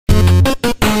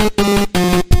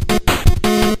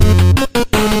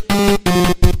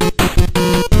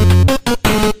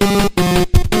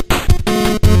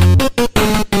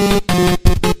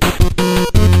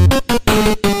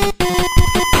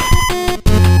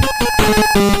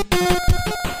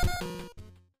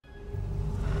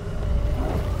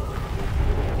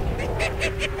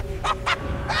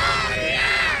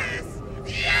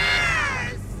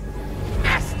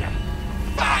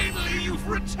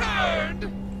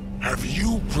Have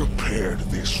you prepared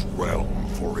this realm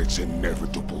for its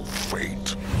inevitable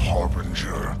fate,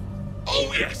 Harbinger?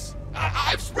 Oh yes!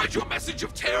 I've spread your message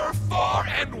of terror far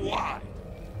and wide.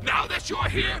 Now that you're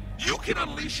here, you can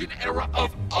unleash an era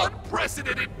of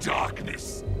unprecedented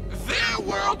darkness. Their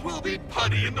world will be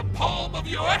putty in the palm of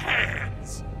your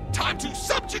hands. Time to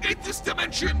subjugate this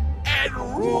dimension and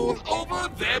rule over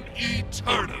them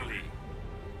eternally.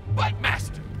 But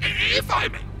Master, if I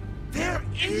may, there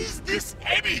is this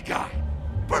Eddie guy.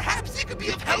 Perhaps he could be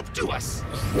of help to us.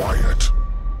 Quiet.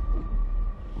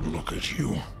 Look at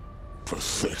you.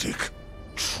 Pathetic.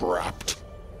 Trapped.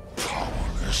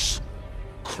 Powerless.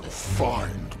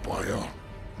 Confined by a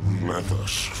leather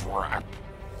strap.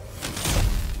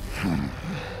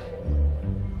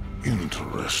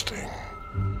 Interesting.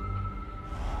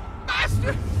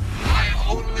 Master, I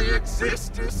only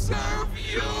exist to serve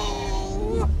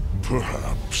you.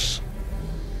 Perhaps.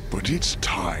 But it's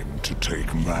time to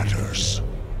take matters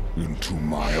into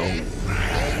my own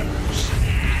hands.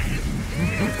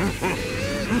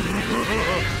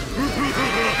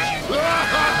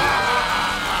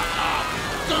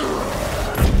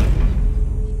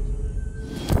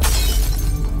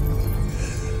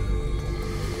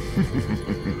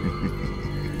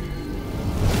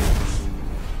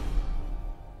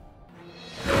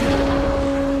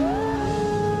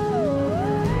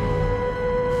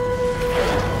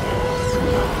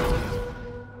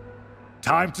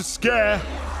 Time to scare,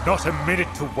 not a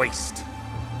minute to waste.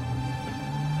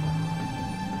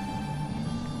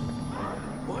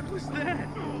 What was that?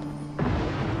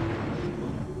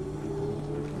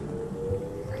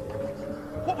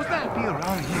 What was that? Be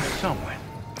around here somewhere.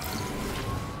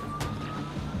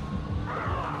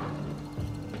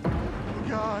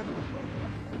 God.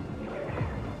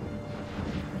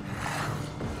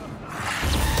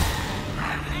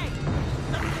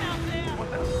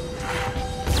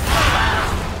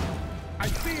 I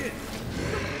see it!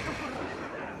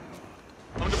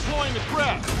 I'm deploying the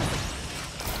trap!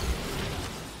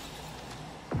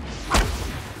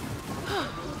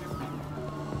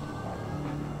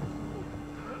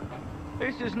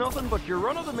 This is nothing but your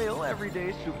run-of-the-mill,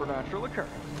 everyday supernatural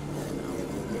occurrence.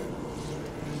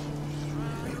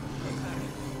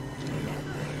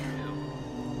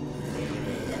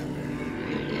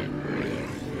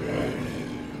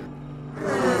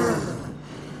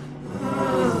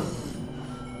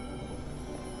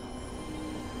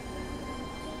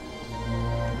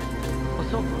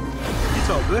 What's up? It's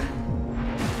all good.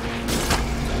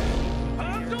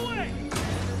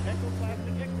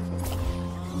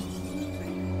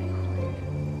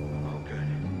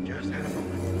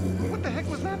 What the heck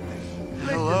was that thing?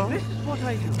 Hello? This is what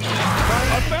I do.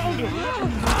 I found him!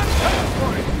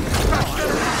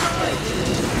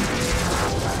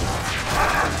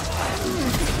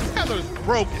 Heather's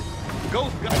broken.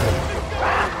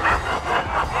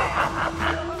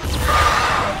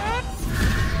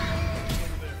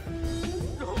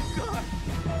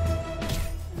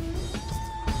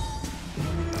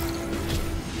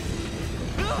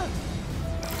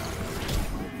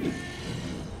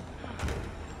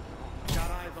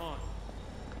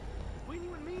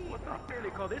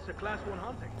 Call this a class 1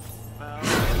 hunting.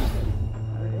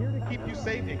 We're here to keep you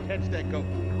safe and catch that ghost.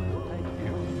 Thank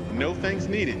you. No thanks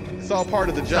needed. It's all part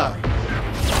of the job. Get me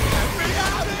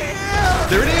out of here!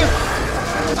 There it is!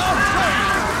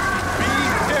 Be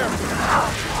careful!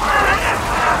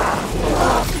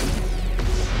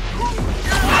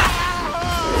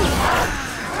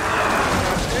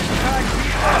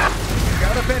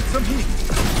 Gotta bend some heat.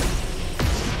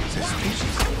 This species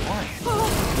is quiet.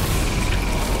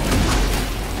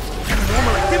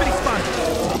 Normal activity spot.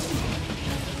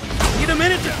 Need a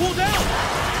minute to cool down.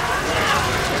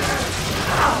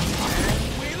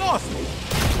 We lost it.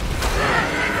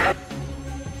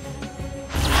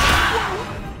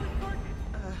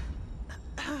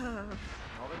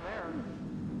 Nothing there.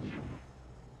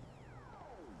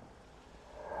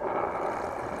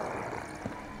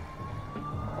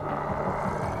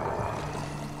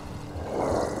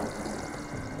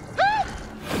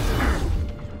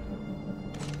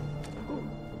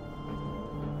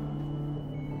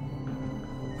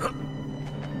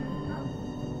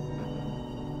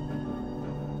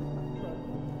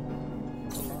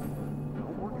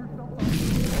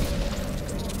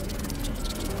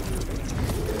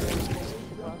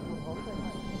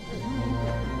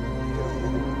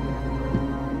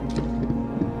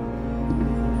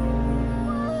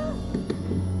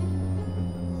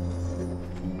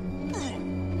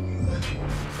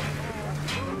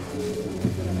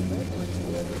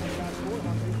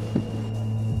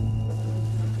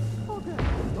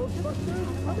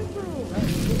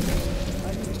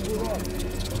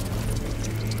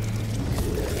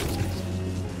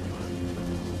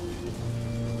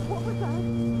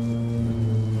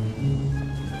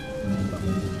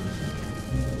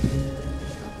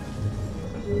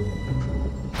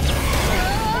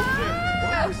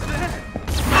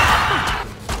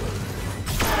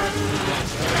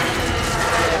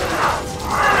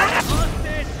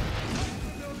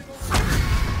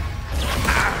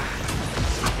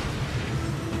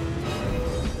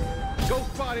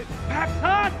 Back's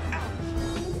hot!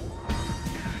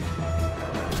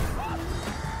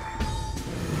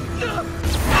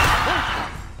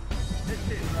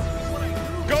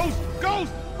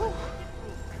 Ghost!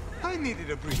 I needed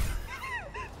a breather.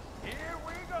 Here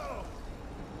we go!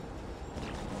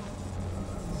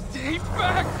 Stay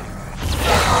back!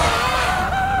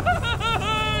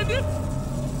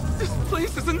 This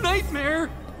place is a nightmare!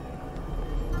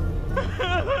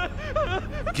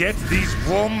 Get these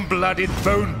warm-blooded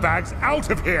bone bags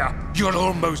out of here! You're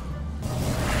almost...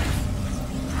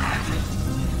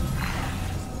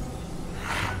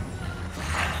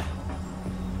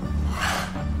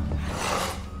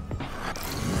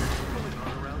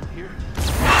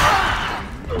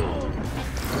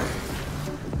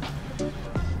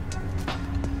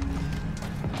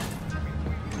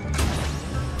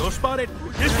 Go spotted!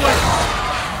 This way!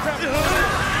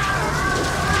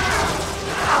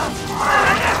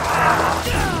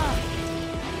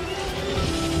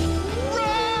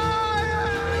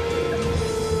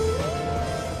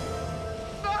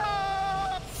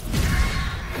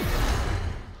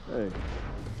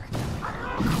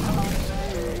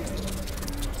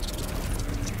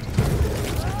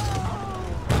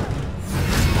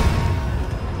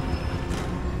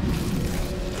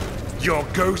 Your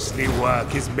ghostly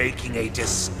work is making a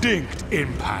distinct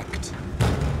impact.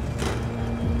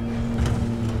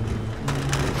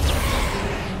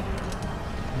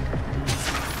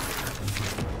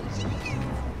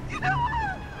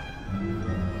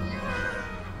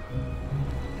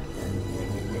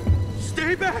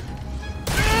 Stay back!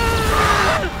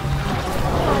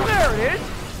 There it is!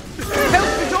 Help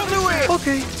is on the way!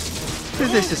 Okay.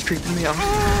 This is creeping me out.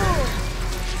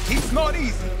 It's not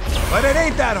easy, but it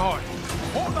ain't that hard.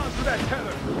 Hold on to that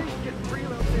tether. It's getting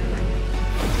real out there.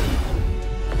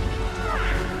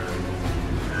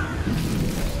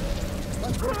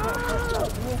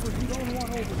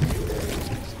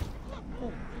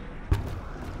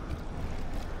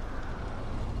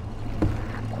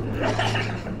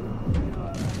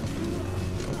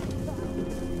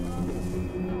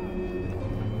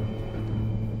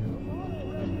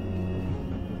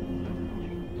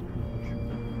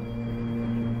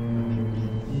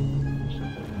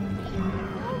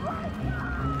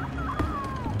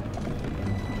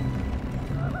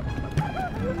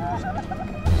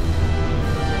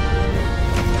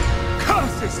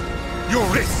 Curses! Your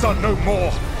risks are no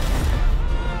more!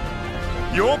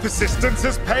 Your persistence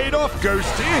has paid off,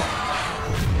 Ghosty!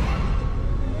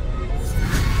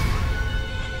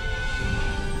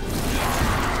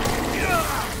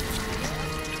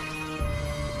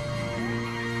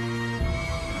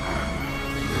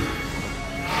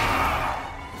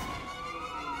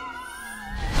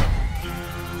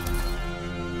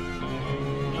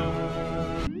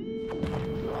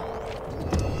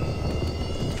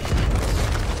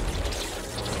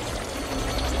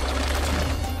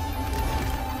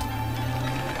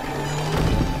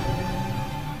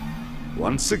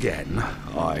 Once again,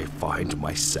 I find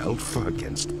myself,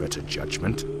 against better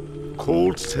judgment,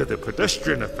 called to the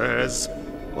pedestrian affairs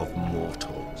of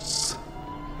mortals.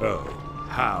 Oh,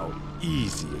 how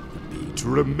easy it would be to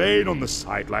remain on the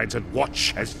sidelines and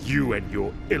watch as you and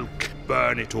your ilk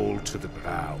burn it all to the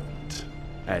ground.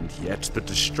 And yet the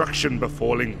destruction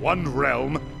befalling one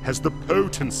realm has the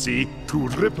potency to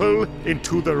ripple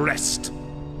into the rest.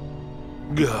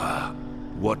 Gah.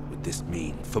 What would this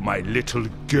mean for my little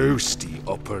ghosty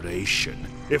operation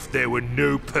if there were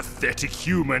no pathetic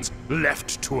humans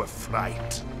left to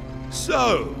affright?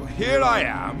 So, here I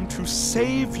am to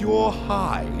save your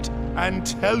hide and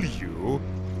tell you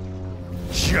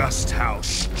just how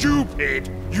stupid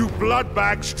you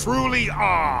bloodbags truly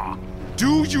are.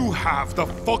 Do you have the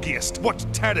foggiest what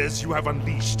terrors you have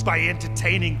unleashed by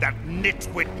entertaining that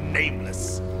nitwit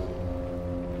Nameless?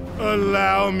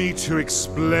 Allow me to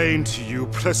explain to you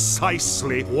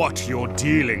precisely what you're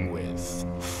dealing with,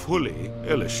 fully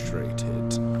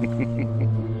illustrated.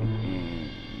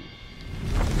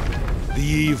 The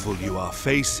evil you are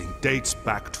facing dates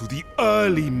back to the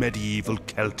early medieval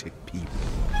Celtic people.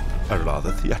 A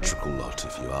rather theatrical lot,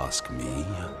 if you ask me.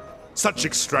 Such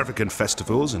extravagant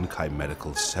festivals and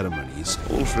chimerical ceremonies,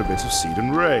 all for a bit of seed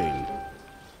and rain.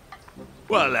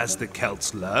 Well, as the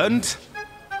Celts learned,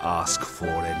 ask for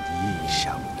and ye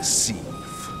shall receive.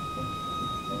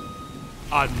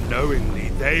 Unknowingly,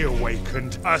 they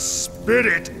awakened a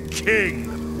spirit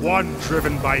king, one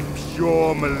driven by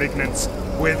pure malignance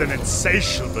with an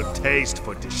insatiable taste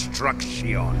for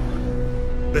destruction.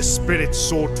 The spirit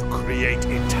sought to create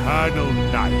eternal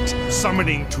night,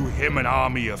 summoning to him an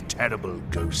army of terrible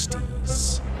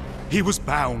ghosties. He was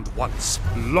bound once,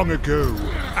 long ago,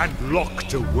 and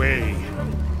locked away.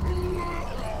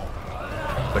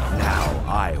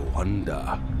 I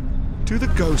wonder, do the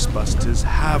Ghostbusters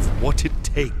have what it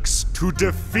takes to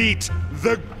defeat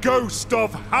the ghost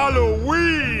of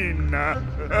Halloween?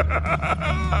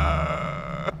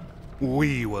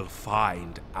 We will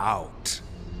find out.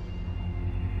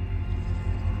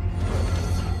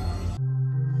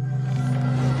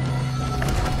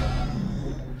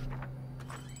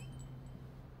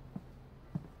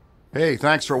 Hey,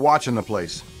 thanks for watching the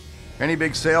place. Any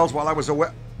big sales while I was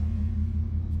away?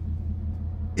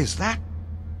 Is that?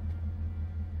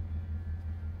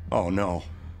 Oh no.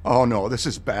 Oh no, this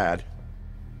is bad.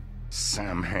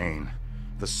 Sam Hain,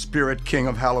 the Spirit King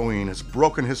of Halloween, has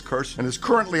broken his curse and is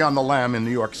currently on the lam in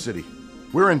New York City.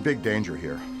 We're in big danger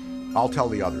here. I'll tell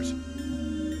the others.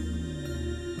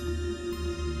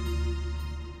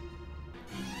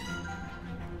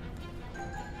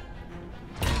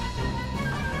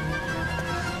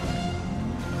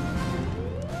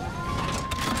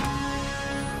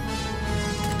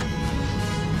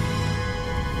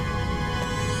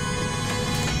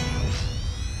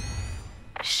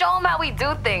 Show them how we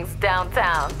do things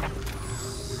downtown.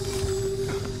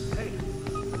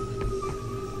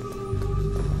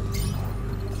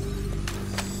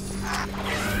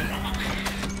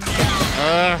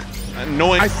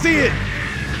 Annoying. I see it!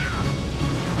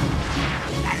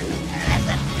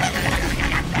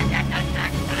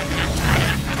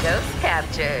 Ghost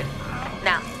captured.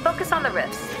 Now, focus on the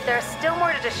rifts. There are still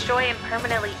more to destroy and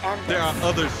permanently end this. There are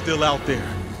others still out there.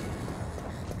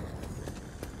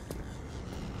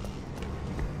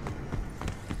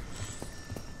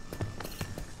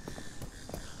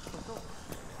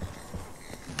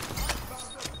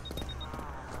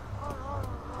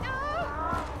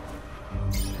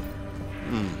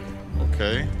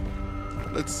 Okay.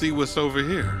 Let's see what's over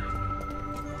here.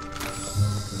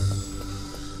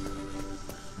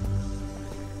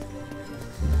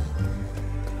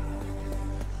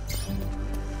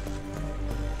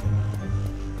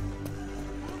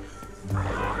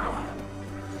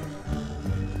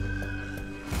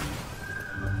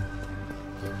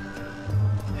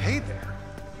 Hey there.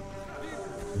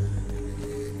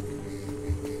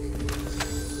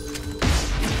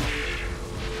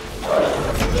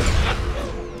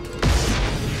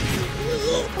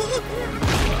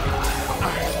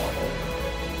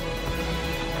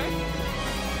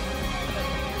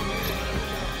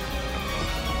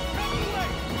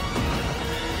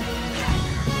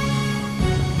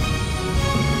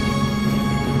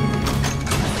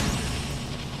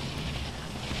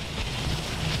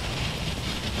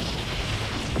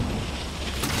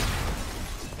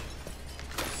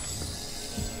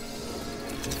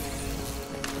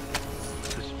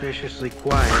 Suspiciously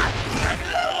quiet.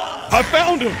 I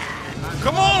found him!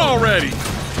 Come on already!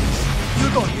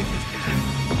 You're gonna get this.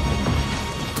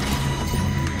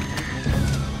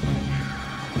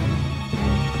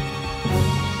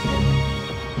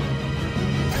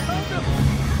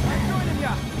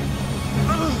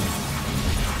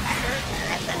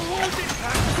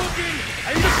 I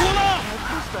need to pull off!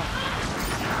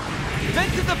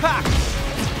 Vent to the pack!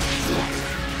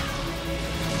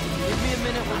 Give me a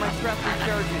minute when my strap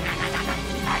recharges.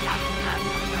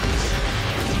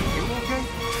 You okay?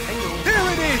 Here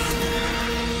it is!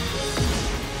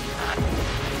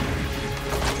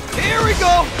 Here we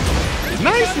go!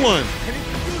 Nice one!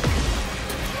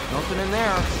 Nothing in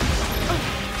there.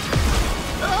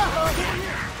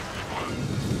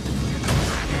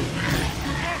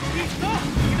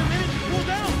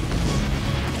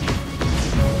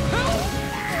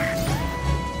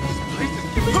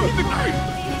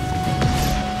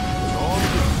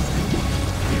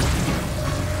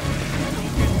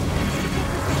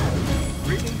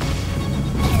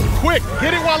 Quick,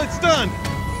 hit it while it's done!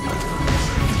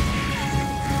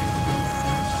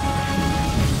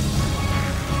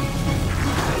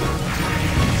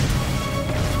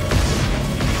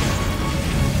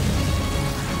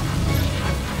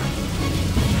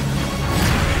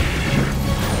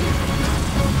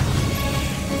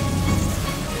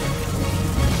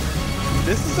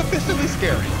 This is officially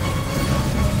scary.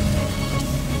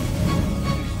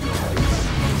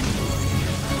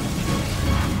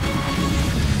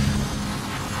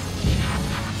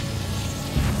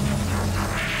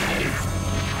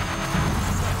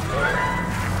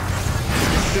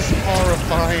 This is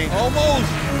horrifying.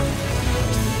 Almost!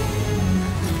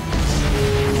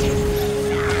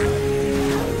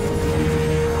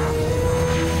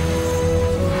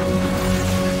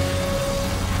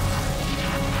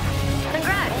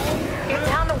 Congrats! You're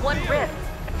down to one rift.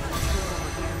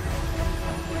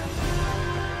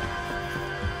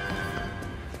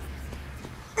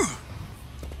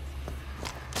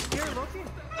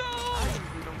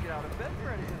 out of bed for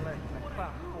anything less than a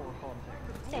class 4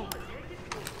 haunting.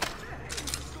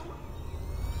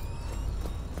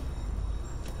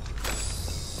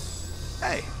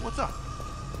 Hey, what's up?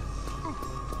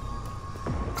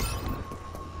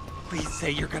 Please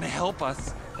say you're gonna help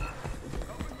us.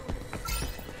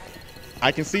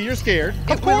 I can see you're scared.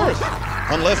 Of course.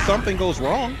 Unless something goes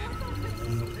wrong.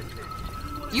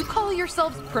 You call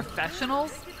yourselves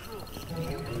professionals?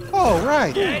 Oh,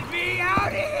 right. Get me out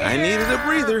of here! I needed a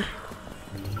breather.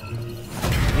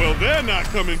 Well, they're not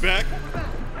coming back.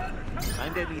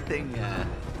 Find anything,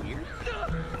 weird?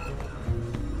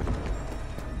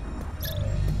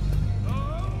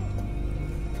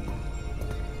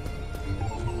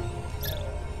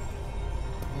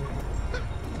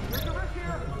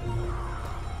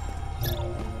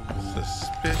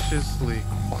 Suspiciously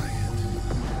quiet.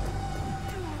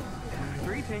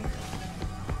 Greetings.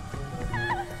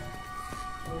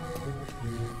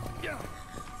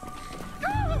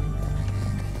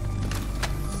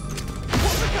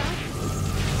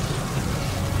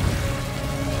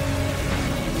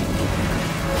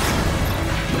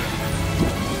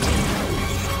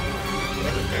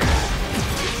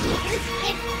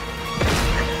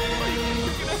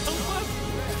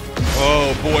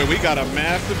 Oh boy, we got a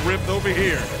massive rift over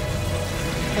here.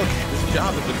 Look, this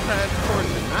job is a crash course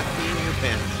in not being your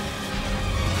pants.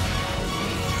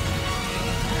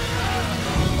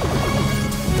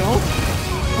 Don't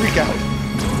freak out.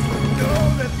 No,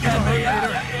 let's get her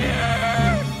later.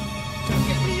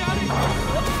 Get me out of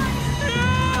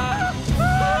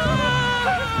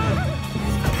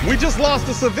here! We just lost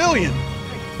a civilian.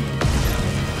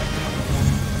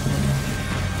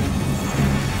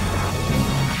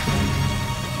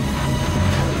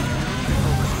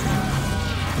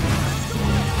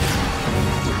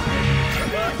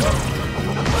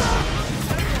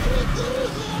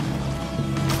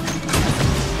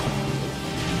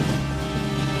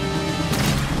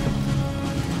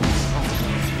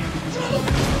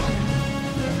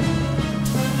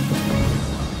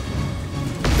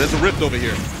 There's a rift over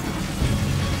here.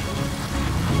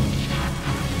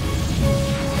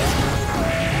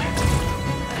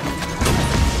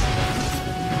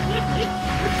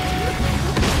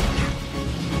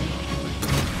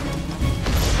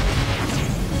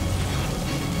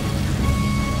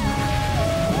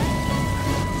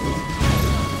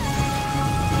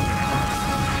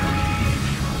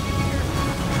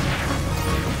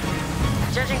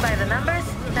 Judging by the numbers,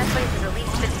 that place is at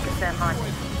least 50%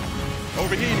 haunted.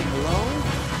 Overheating. Hello?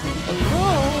 Hello?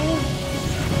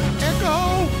 Echo?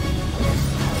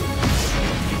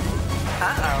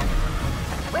 Uh-oh.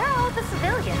 Where are all the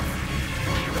civilians?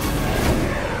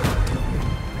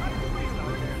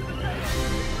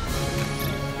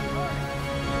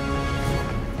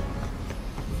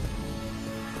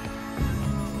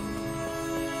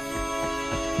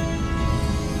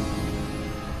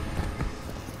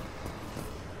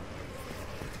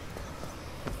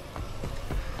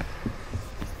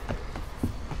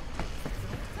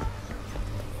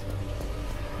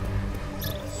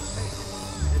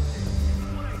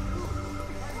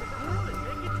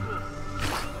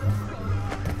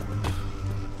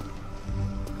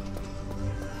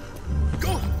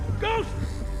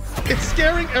 It's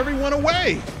scaring everyone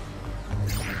away.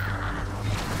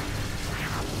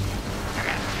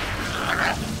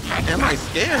 Am I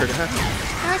scared, huh?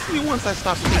 Ask me once I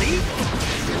stop eating.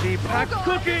 The pack's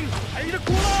cooking! I need to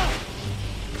cool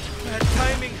off! Bad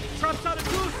timing. Trump's out of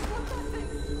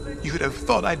juice! You'd have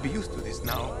thought I'd be used to this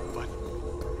now, but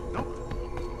nope.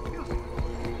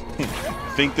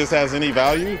 Think this has any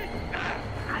value?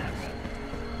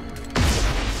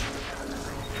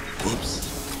 Whoops.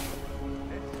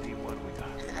 Let's see what we got.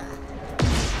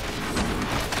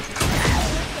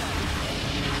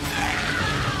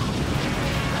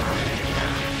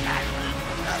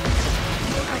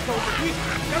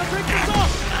 Gotta break this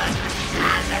off!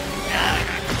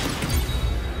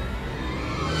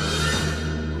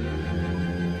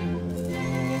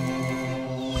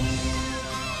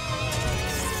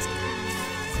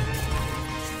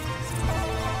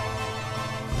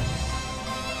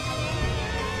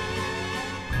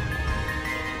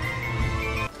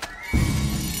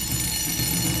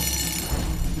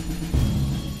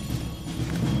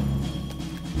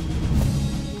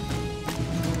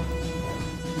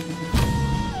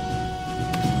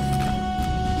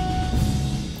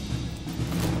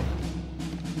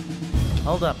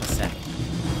 Hold up a sec.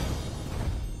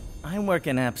 I work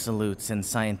in absolutes and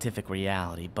scientific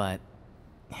reality, but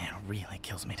it really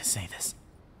kills me to say this.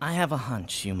 I have a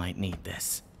hunch you might need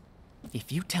this.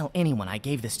 If you tell anyone I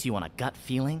gave this to you on a gut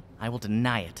feeling, I will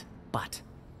deny it, but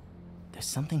There's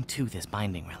something to this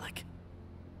binding relic.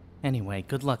 Anyway,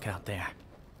 good luck out there.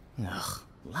 Ugh,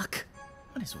 luck?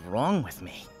 What is wrong with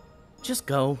me? Just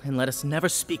go and let us never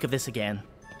speak of this again.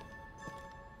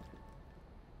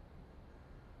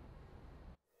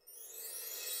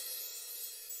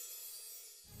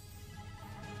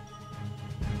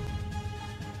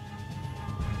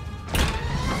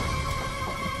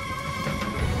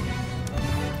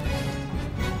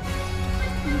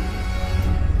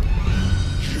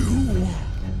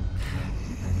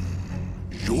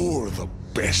 You're the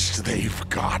best they've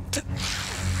got.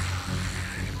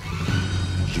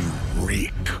 You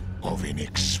reek of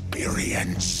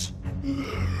inexperience.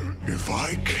 If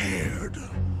I cared,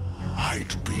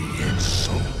 I'd be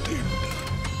insulted.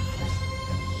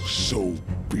 So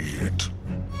be it.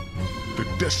 The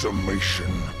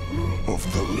decimation of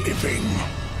the living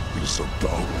is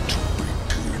about to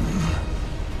begin.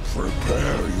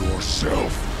 Prepare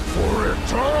yourself for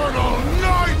eternal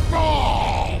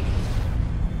nightfall!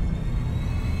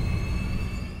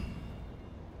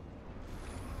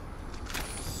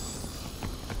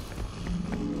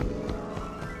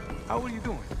 How are you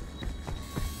doing?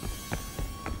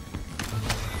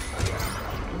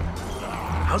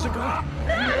 How's it going?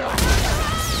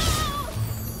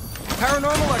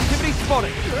 Paranormal activity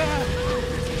spotted.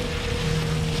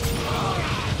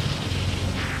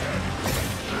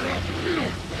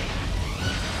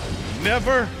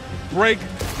 Never break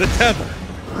the tether.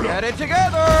 Get it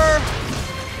together!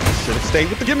 Should have stayed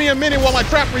with the. Give me a minute while I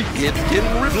trap It's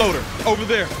getting ripped. floater over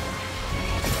there.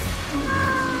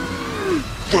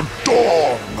 The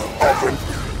dawn of an...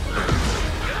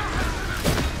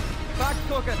 Back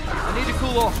cooking. I need to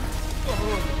cool off.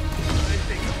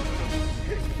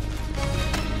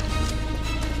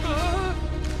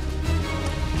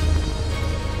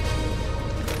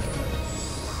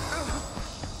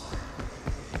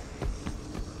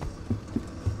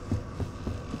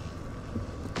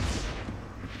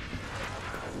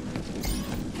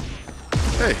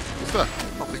 Hey, what's up?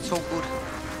 Oh, it's so good.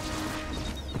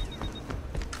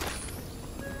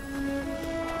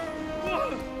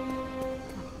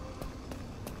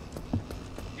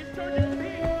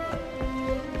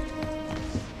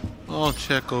 I'll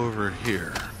check over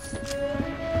here.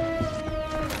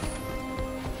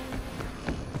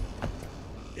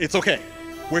 It's okay.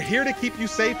 We're here to keep you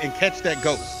safe and catch that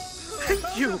ghost.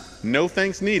 Thank you. No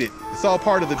thanks needed. It's all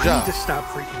part of the I job. need to stop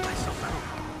freaking myself out.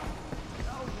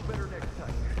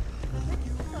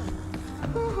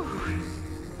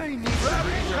 I need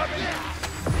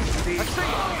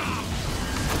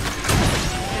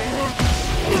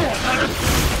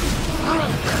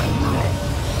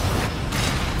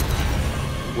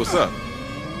What's up?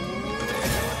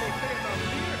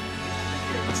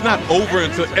 It's not over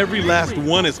until every last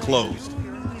one is closed.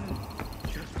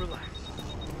 Just relax.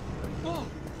 Whoa.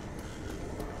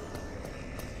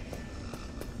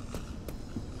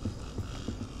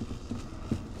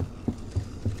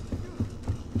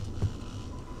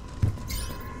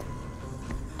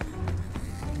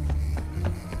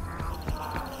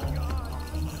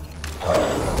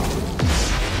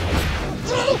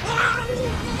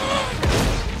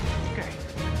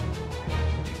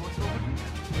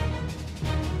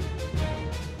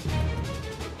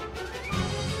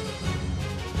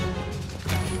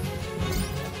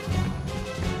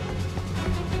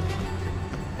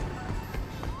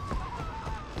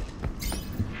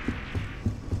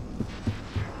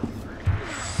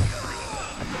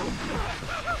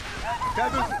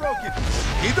 Cabin's broken.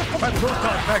 Either my pro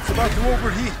contact's about to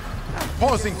overheat.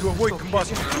 Pausing to avoid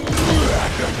combustion.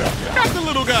 Got the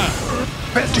little guy.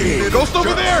 Ghost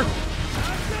over there!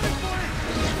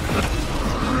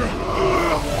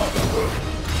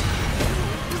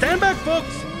 Stand back,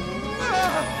 folks!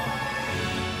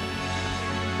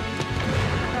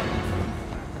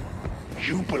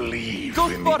 You believe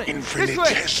Ghost in spotted. the This way.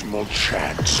 infinitesimal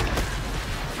chance.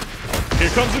 Here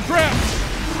comes the trap.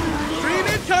 Stream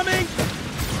incoming!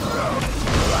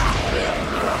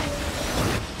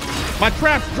 My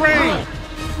trap's drained.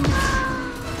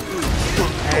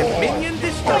 And minion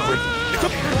destroyed!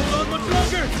 Hold on much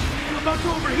longer! You're about to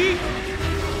overheat!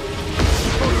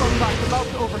 Proton box about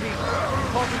to overheat.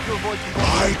 Pausing to avoid combustion.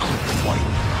 I could fight.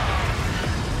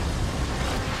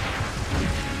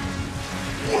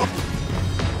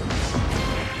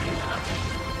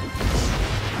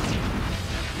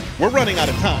 We're running out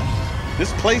of time.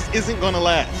 This place isn't gonna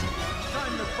last.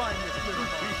 Time to find this little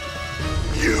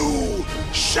You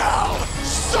shall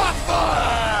suffer!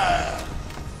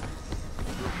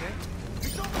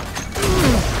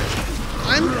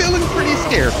 I'm feeling pretty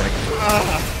scared right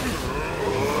now.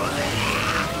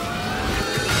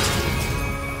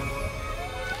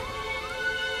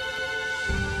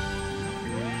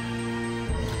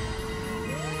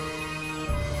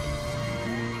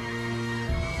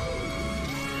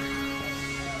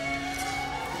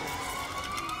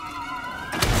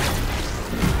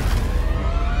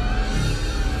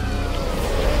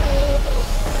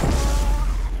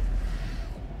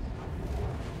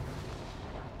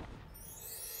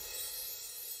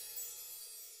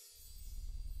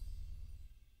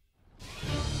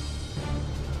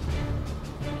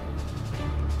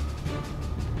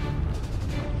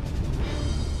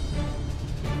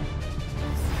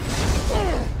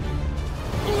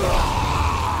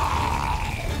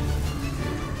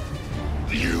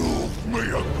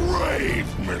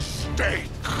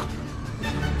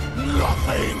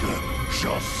 Nothing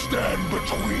shall stand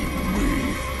between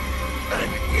me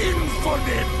and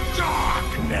infinite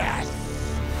darkness!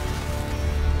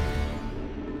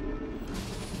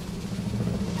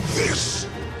 This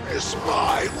is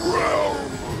my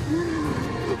realm,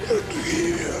 and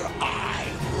here I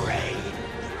reign.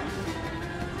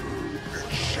 It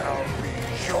shall be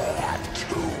your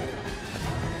tomb.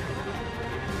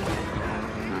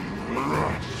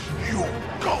 You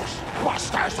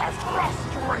Ghostbusters are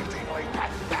frustratingly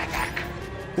pathetic.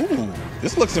 Ooh,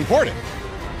 this looks important.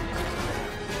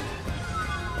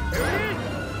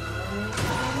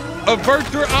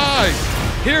 Avert your eyes.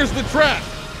 Here's the trap.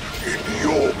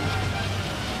 You.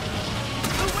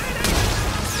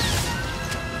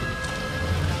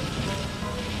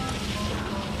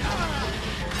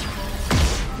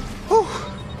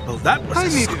 Well, that was a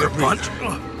sucker punch.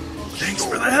 Oh, thanks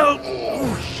for the help.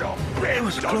 It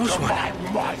was a close one.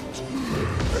 Might.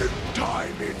 And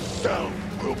time itself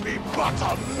will be but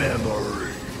a memory.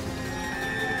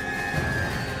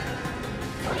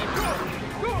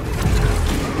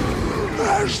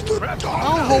 As the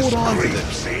I'll hold on to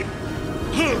this.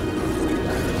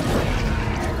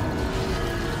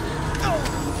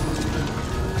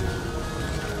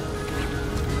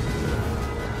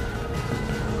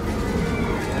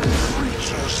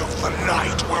 Creatures of the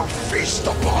night will feast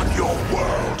upon your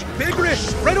world. Big Rick,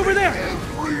 right over there.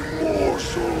 Every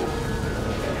morsel.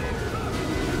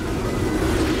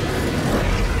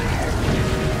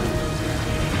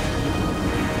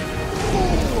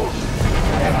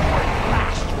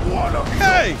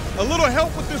 Hey, a little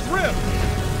help with this rift.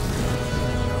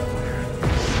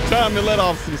 Time to let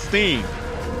off some steam.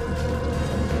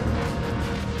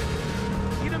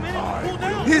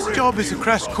 His job is a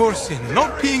crash course in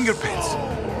not peeing your pants.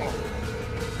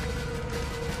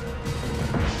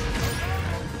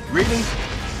 Reading?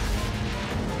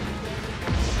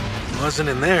 Wasn't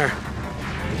in there.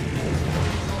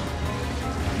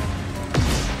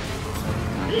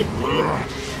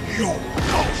 You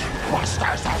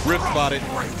Ghostbusters are Rip spotted.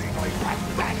 frustratingly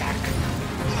pathetic.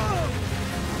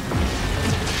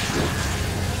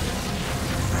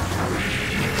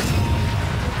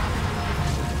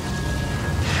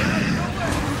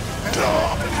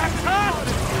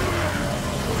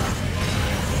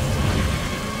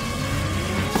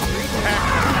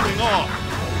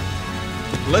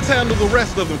 Let's handle the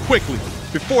rest of them quickly,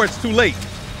 before it's too late. We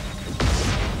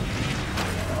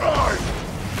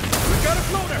got a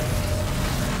floater!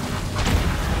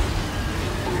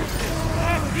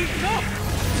 He's up!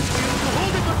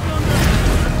 Hold him up yonder!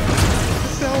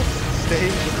 Self, stay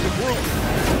with the group.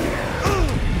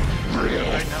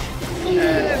 Right now.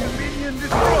 And minion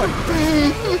destroyed!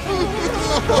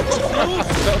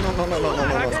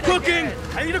 No. It's cooking!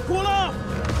 I need to cool off!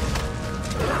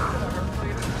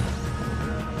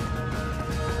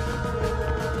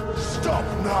 Stop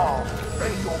now,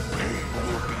 and your pain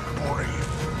will be brief.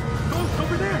 Ghost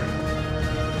over there!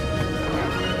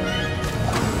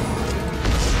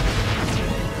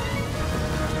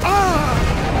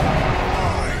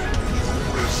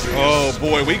 Oh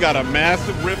boy, we got a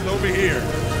massive rift over here.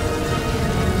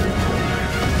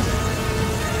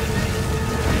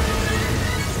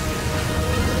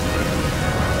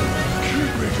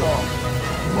 Keep it up.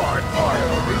 My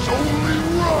ire is only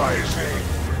rising.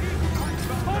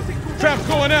 Trap's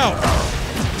going out.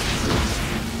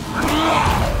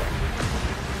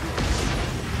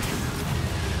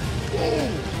 Oh,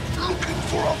 looking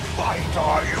for a fight,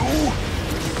 are you?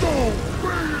 So be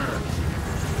it.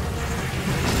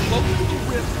 Closing the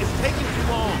rift is taking too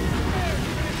long.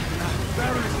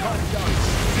 Battery's tied down.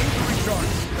 Need to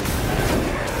recharge.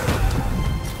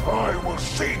 I will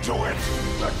see to it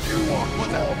that you are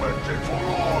tormented for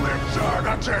all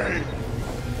eternity.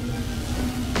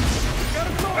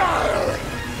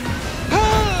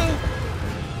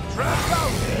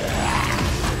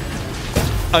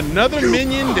 Another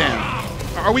minion down.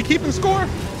 Are we keeping score?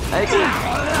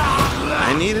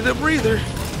 I needed a breather.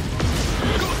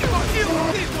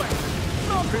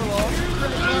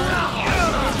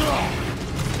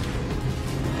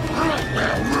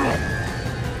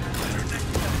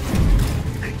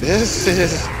 This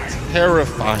is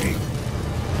terrifying.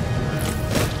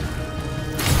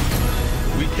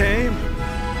 We came,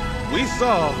 we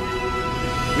saw,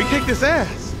 we kicked his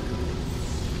ass.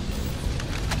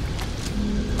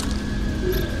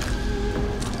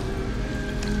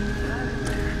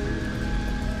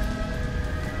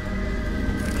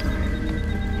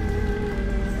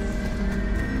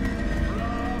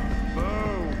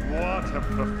 What a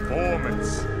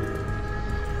performance!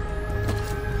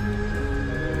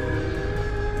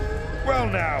 Well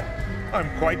now, I'm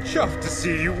quite chuffed to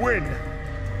see you win.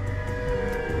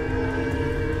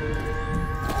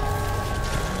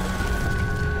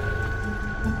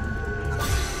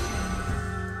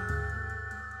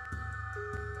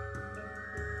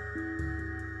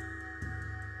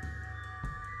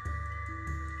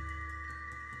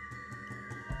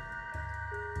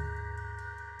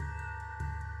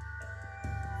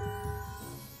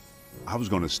 I was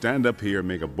going to stand up here and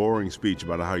make a boring speech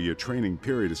about how your training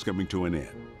period is coming to an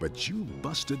end. But you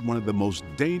busted one of the most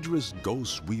dangerous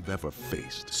ghosts we've ever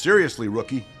faced. Seriously,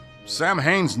 rookie. Sam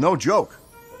Hain's no joke.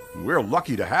 We're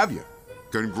lucky to have you.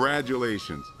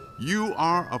 Congratulations. You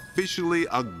are officially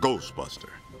a Ghostbuster.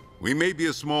 We may be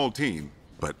a small team,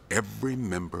 but every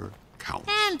member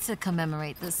counts. And to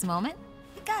commemorate this moment,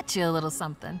 we got you a little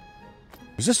something.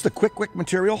 Is this the quick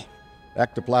material?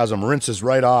 Ectoplasm rinses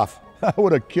right off. I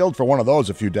would have killed for one of those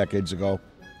a few decades ago.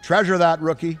 Treasure that,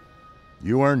 rookie.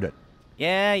 You earned it.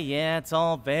 Yeah, it's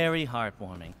all very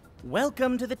heartwarming.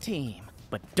 Welcome to the team.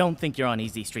 But don't think you're on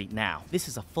Easy Street now. This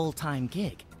is a full-time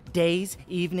gig. Days,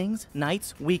 evenings,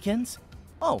 nights, weekends.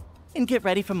 Oh, and get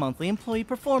ready for monthly employee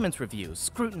performance reviews,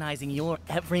 scrutinizing your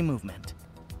every movement.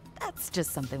 That's just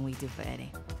something we do for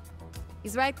Eddie.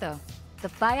 He's right, though. The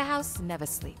firehouse never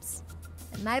sleeps.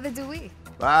 And neither do we.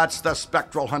 That's the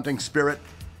spectral hunting spirit.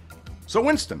 So,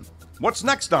 Winston, what's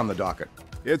next on the docket?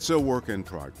 It's a work in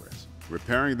progress.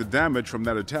 Repairing the damage from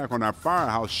that attack on our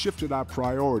firehouse shifted our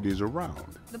priorities around.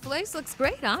 The place looks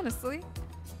great, honestly.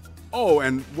 Oh,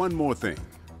 and one more thing.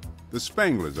 The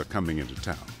Spanglers are coming into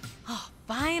town. Oh,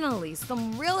 finally,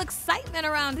 some real excitement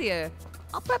around here.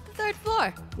 I'll prep the third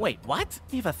floor. Wait, what?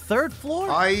 You have a third floor?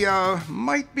 I,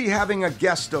 might be having a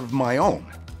guest of my own.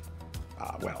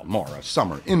 Well, more a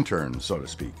summer intern, so to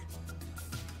speak.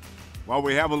 While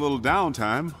we have a little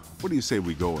downtime, what do you say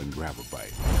we go and grab a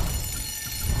bite?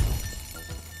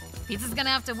 Pizza's gonna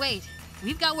have to wait.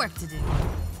 We've got work to do.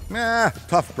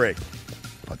 Tough break.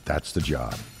 But that's the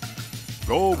job.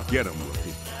 Go get 'em, rookie.